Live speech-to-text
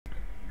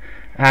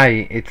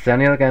Hi, it's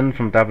Daniel again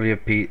from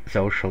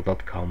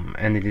wpsocial.com,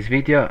 and in this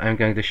video I'm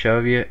going to show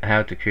you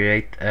how to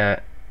create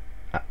an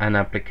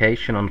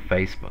application on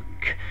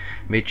Facebook,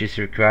 which is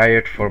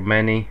required for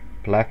many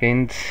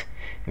plugins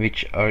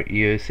which are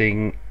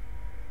using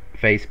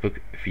Facebook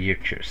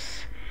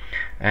features.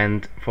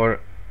 And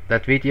for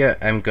that video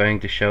I'm going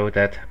to show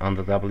that on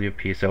the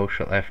WP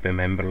Social FB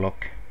Member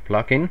Lock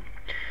plugin.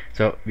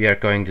 So we are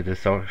going to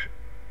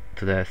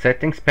the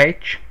settings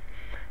page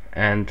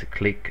and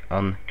click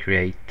on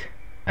create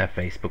a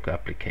Facebook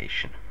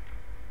application.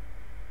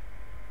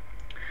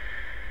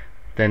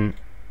 Then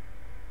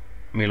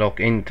we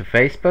log into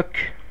Facebook,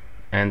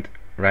 and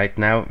right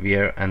now we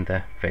are on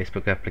the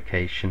Facebook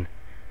application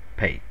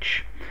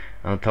page.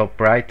 On the top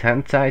right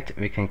hand side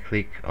we can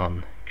click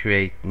on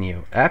create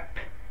new app,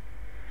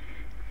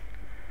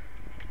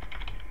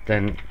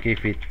 then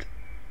give it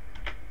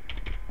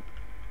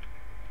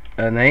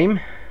a name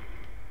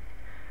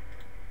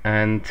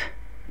and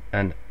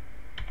an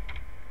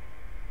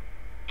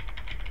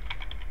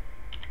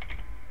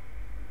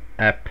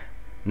app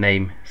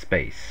name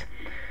space.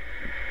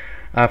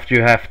 After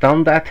you have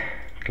done that,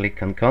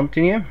 click on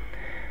continue.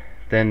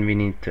 Then we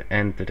need to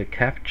enter the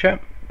captcha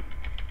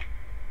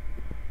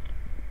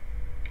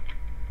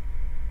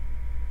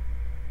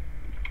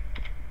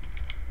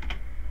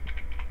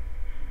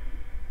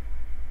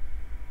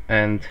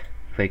and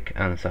click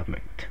on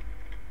submit.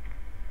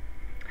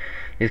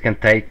 This can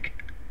take,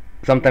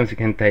 sometimes it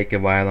can take a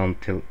while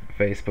until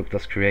Facebook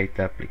does create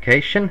the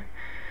application,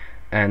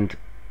 and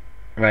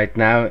right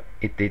now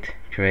it did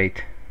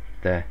create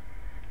the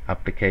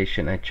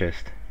application I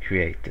just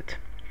created.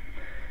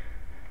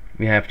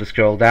 We have to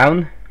scroll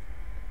down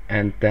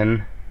and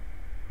then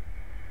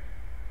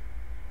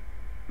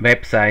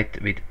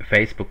website with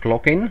Facebook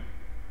login.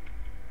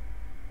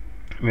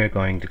 We're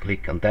going to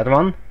click on that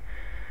one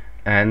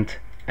and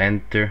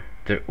enter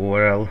the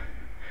URL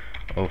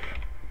of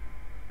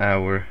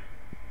our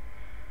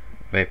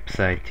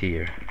website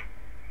here.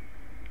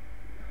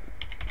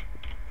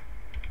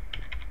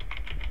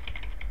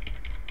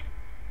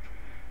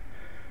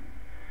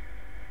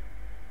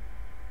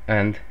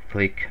 And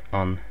click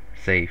on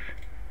save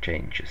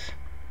changes.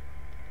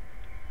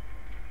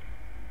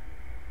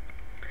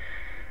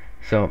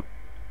 So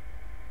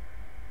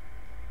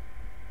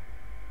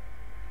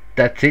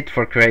that's it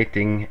for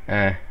creating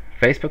a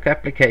Facebook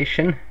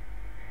application.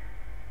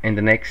 In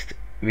the next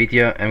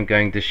video I'm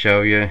going to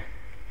show you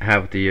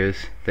how to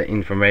use the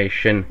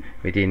information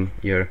within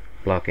your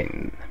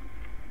plugin.